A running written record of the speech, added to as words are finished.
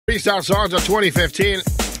Freestyle Songs of 2015.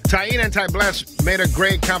 Taina and Ty Bless made a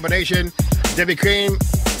great combination. They became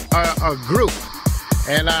a group.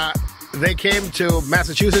 And they came to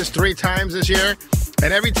Massachusetts 3 times this year.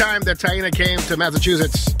 And every time that Taina came to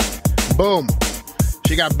Massachusetts, boom,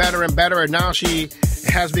 she got better and better. And now she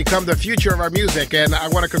has become the future of our music. And I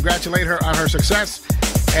want to congratulate her on her success.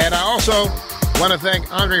 And I also want to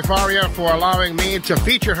thank Andre Faria for allowing me to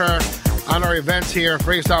feature her on our events here,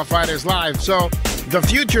 Freestyle Fridays Live. So the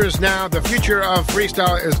future is now. The future of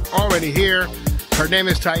freestyle is already here. Her name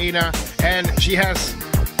is Taina, and she has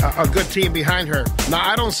a good team behind her. Now,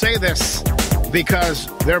 I don't say this because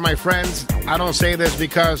they're my friends. I don't say this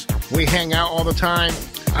because we hang out all the time.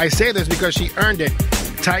 I say this because she earned it.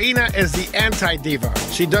 Taina is the anti-diva.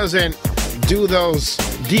 She doesn't do those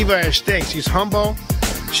diva-ish things. She's humble.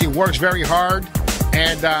 She works very hard.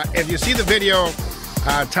 And if you see the video,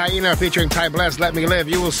 Taina featuring Ty Bless, Let Me Live,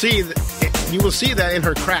 you will see that in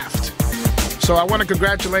her craft. So I want to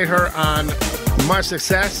congratulate her on much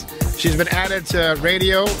success. She's been added to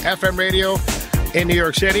radio, FM radio in New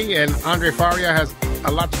York City, and Andre Faria has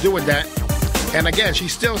a lot to do with that. And again, she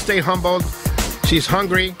still stayed humbled. She's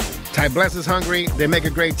hungry. Ty Bless is hungry. They make a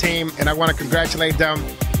great team, and I want to congratulate them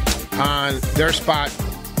on their spot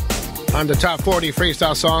on the top 40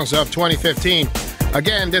 freestyle songs of 2015.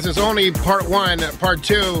 Again, this is only part 1. Part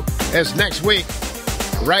 2 is next week,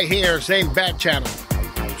 right here, same bat channel,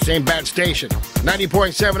 same bat station,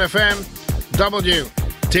 90.7 FM,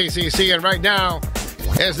 WTCC. And right now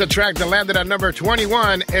is the track that landed at number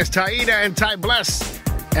 21. It's Taina and Ty Bless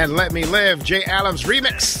and Let Me Live, Jay Allen's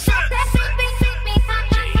remix.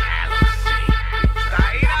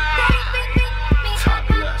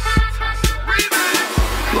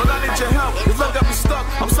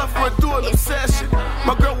 I'm suffering through an obsession.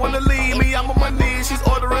 My girl wanna leave me, I'm on my knees. She's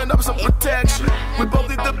ordering up some protection. We both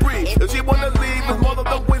need to breathe. If she wanna leave, it's more than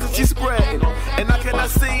the wings that she's spreading. And I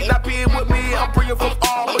cannot see not being with me. I'm bringing from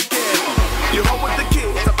all again. You're home with the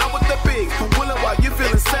kids, I'm out with the big. Willing while you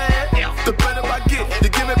feeling sad. The better I get,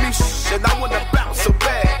 you're giving me shh, and I wanna bounce so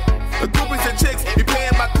bad. The groupies and chicks, you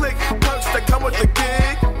paying my click. Perks that come with the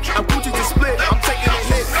gig. I'm Gucci to split, I'm taking a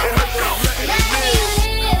hit. And her girl letting me live.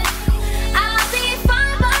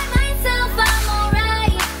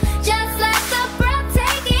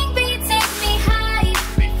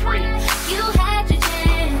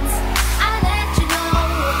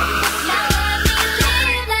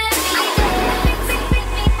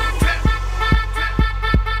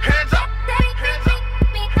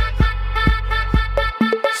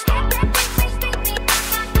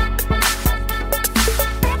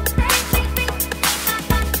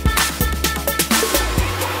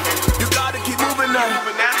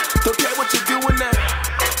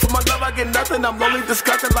 I'm lonely,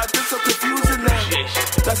 disgusting, like this, so confusing now.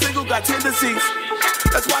 That single got tendencies,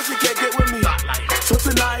 that's why she can't get with me. So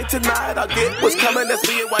tonight, I'll get what's coming, that's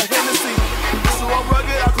me and white Hennessy. So I'm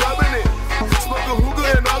rugged, I'm clubbing it. Smoke a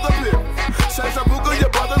hookah and other pit. Says I'm hookah,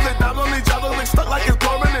 your brothers, they down on each other, they stuck like it's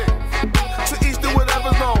permanent. To each do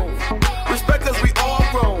whatever's known. Respect us, we all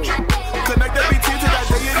grown. Connect every team to that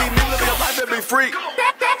day, you need me, live your life and be free.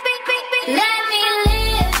 Let me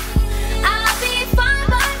live. I'll be fine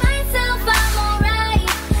by myself. I'm alright.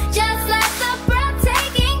 Just let the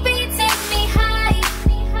breathtaking beat take me high.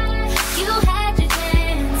 You had your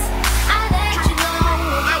chance. I let you go.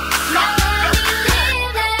 Now let me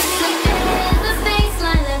live. Let me live. The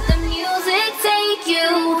baseline, let the music take you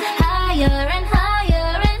higher and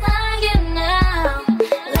higher and higher now.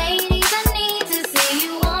 Ladies, I need to see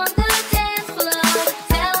you on the dance floor.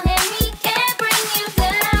 Tell him he can't bring you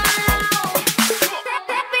down.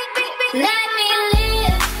 Let me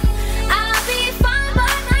live. I'll be fine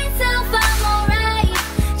by myself. I'm alright.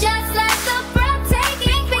 Just let the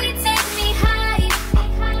breathtaking beat take me high.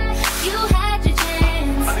 You had your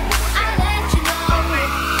chance. I let you go.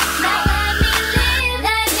 Now let me live.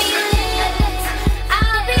 Let me live.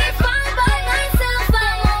 I'll be fine by myself.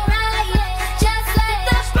 I'm alright. Just let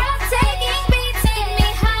the breathtaking beat take me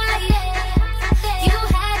high. You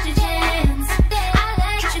had your chance. I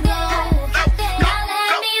let you go. Now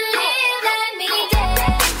let me live. Let me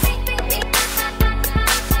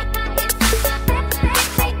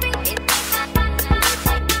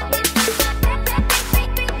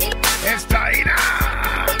It's Taina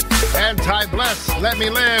and Ty Bless, Let Me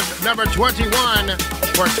Live, number 21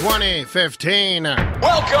 for 2015.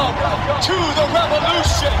 Welcome to the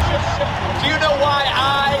revolution. Do you know why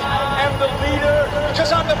I am the leader?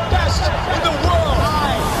 Because I'm the best in the world.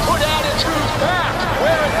 I put attitude back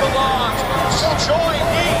where it belongs. So join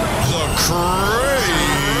me. The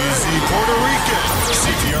crazy Puerto Rican,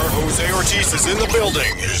 CPR Jose Jose Ortiz is in the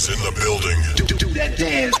building. Do that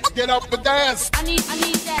dance. Get up and dance. I need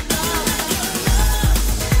that love.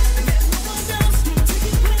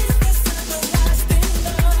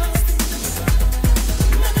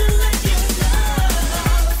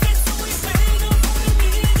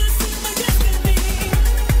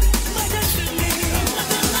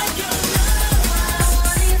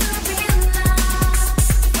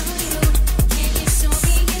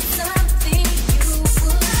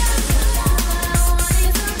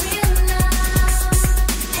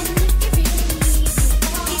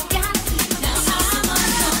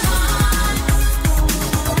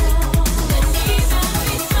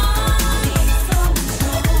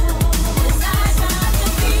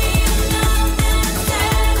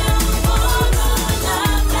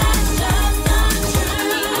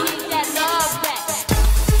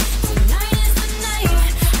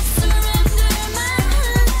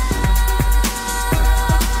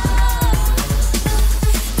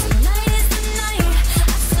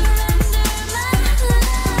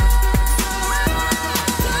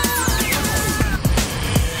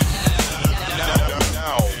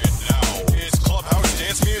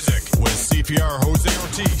 CPR Jose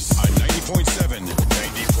Ortiz on 90.7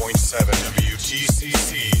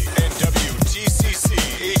 WTCC and WTCC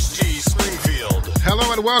HG Springfield.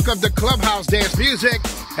 Hello and welcome to Clubhouse Dance Music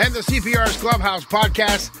and the CPR's Clubhouse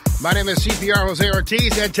podcast. My name is CPR Jose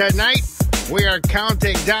Ortiz, and tonight we are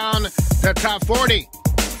counting down the top 40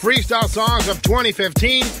 freestyle songs of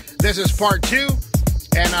 2015. This is part 2,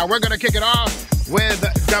 and we're going to kick it off with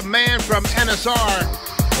the man from NSR.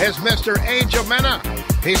 Is Mr. Angel Mena.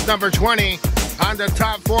 He's number 20 on the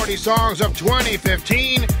top 40 songs of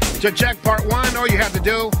 2015. To check part 1, all you have to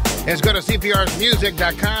do is go to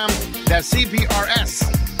cprsmusic.com. That's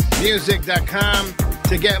cprsmusic.com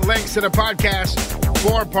to get links to the podcast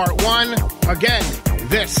for part 1. Again,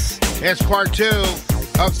 this is part 2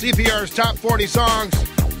 of CPR's top 40 songs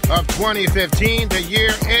of 2015, the year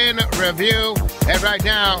in review. And right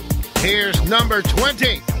now, here's number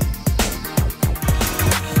 20.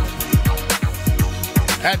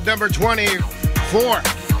 At number 20 for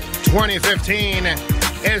 2015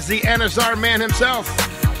 is the NSR man himself,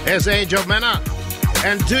 is Angel Mena.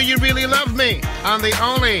 And Do You Really Love Me on the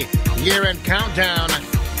only year-end countdown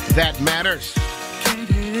that matters. Can't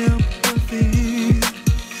help but feel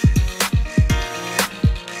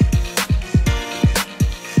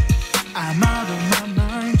I'm out of my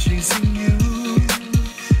mind chasing you.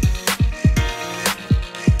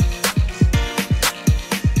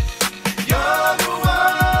 You're the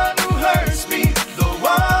one who hurts me, the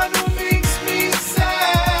one who makes me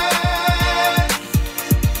sad.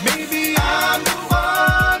 Maybe I'm the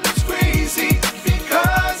one who's crazy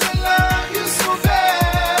because I love you so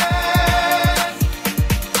bad.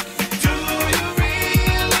 Do you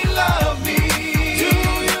really love me? Do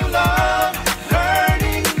you love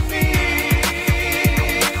hurting me?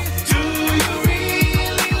 Do you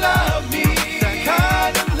really love me? That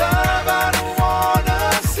kind of love I don't wanna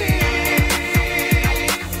see.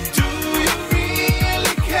 Do you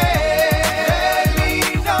really care?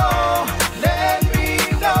 Let me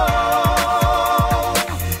know.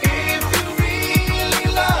 If you really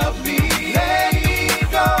love me, let me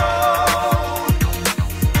go.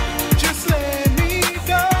 Just let me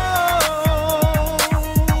go.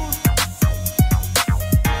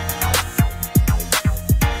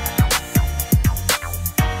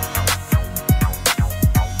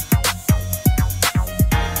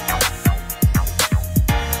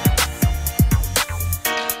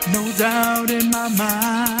 No doubt in my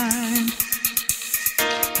mind,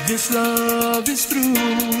 this love is through.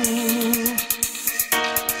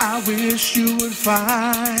 I wish you would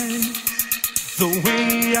find the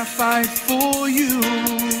way I fight for you.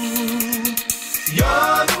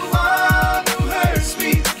 You're the one who hurts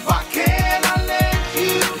me. Why can't I let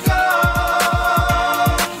you go?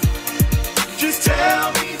 Just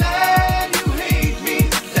tell me that you hate me.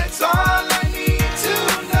 That's all I need to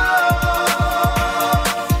know.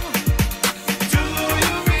 Do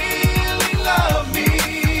you really love me?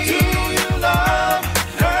 Do you love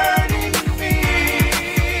hurting me?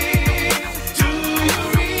 Do you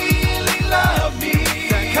really love me?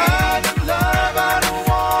 That kind of love I don't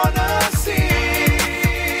wanna see.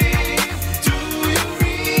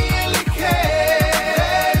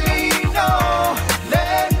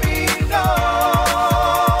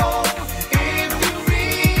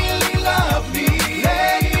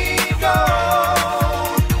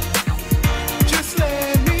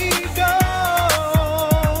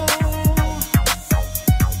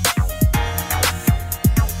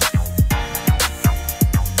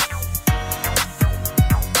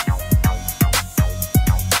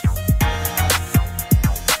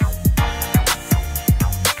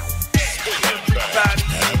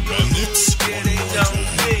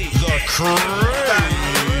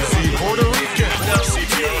 crazy Puerto Rican.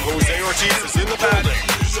 CPR Jose Ortiz is in the building.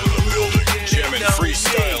 Jamming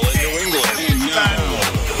freestyle in New England. And now,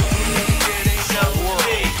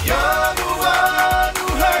 You're the one who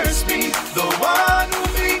hurts me, the one who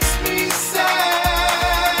makes me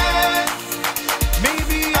sad.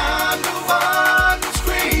 Maybe I'm the one who's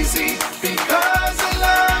crazy because I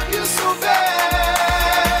love you so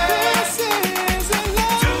bad. This is a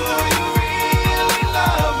love. Do you really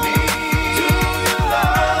love me? Do you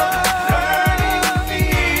love hurting me?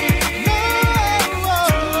 No.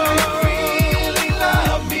 Do you really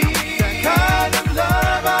love me? That kind of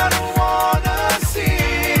love I don't wanna see.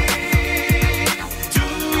 Do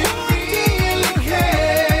you really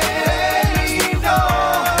care? Let me know.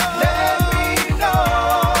 Let me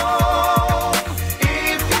know.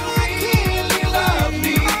 If you really love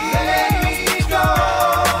me, let me go.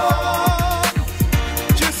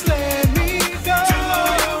 Just let me go. Do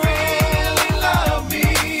you really love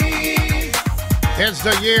me? It's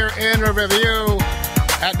the year in review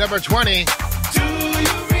at number 20 Do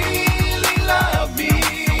you really love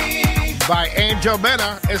me? by Angel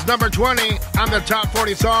Mena. It's number 20 on the top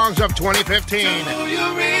 40 songs of 2015. Do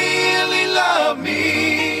you really love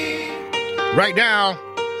me? Right now,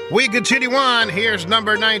 we continue on. Here's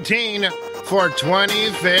number 19 for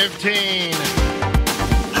 2015.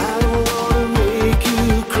 I don't wanna make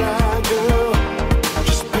you cry, girl.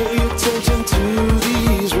 Just pay attention to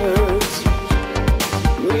these words.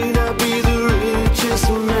 May not be the richest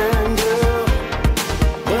man, girl,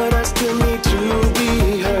 but I still need to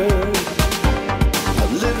be heard.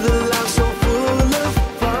 I've lived a life so full of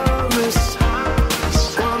promise,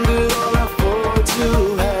 squandered all I afford to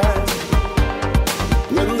have.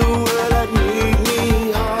 When the world had made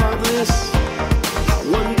me heartless, I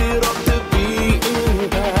wandered off the beaten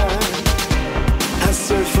path. I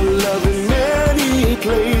searched for love in many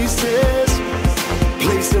places,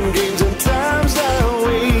 played some games and times I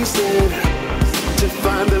wasted to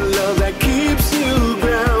find the love that keeps you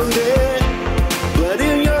grounded. But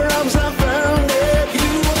in your arms I found it.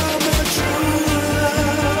 You are my true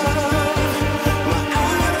love, my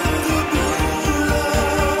out of the blue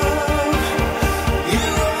love. You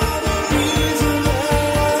are the reason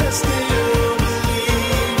that I still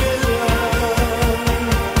believe in love.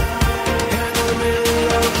 And I'm in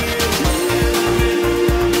love with you.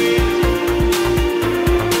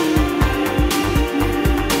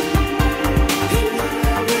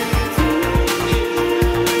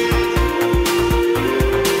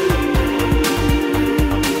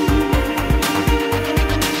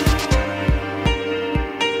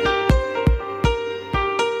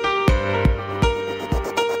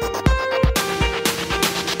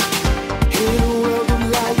 In a world of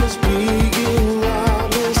liars being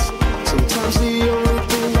honest, sometimes the only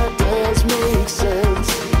thing that does make sense.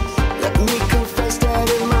 Let me confess that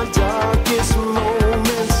in my darkest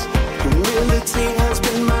moments, humility has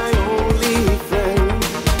been my only friend.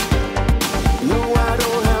 No, I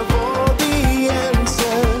don't have all the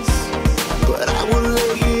answers, but I will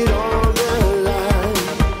lay it on the line.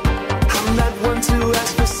 I'm not one to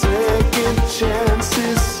ask for second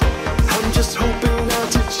chances. I'm just hoping now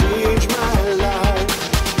to change my life.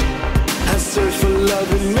 I search for love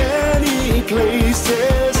in many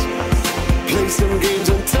places, play some games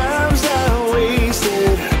and times I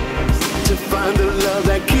wasted to find the love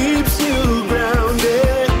that keeps you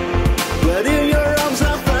grounded. But in your arms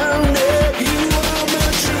I found it. You are my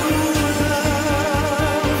true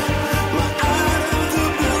love, my out of the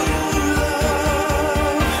blue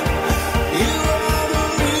love. You are the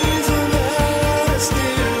reason that I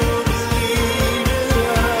still believe in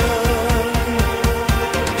love.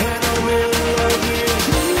 And I'm in love with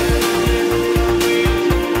you.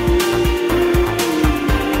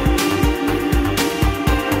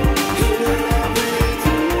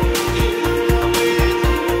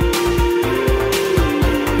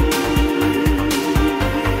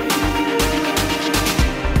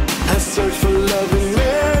 I search for love in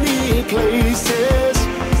many places,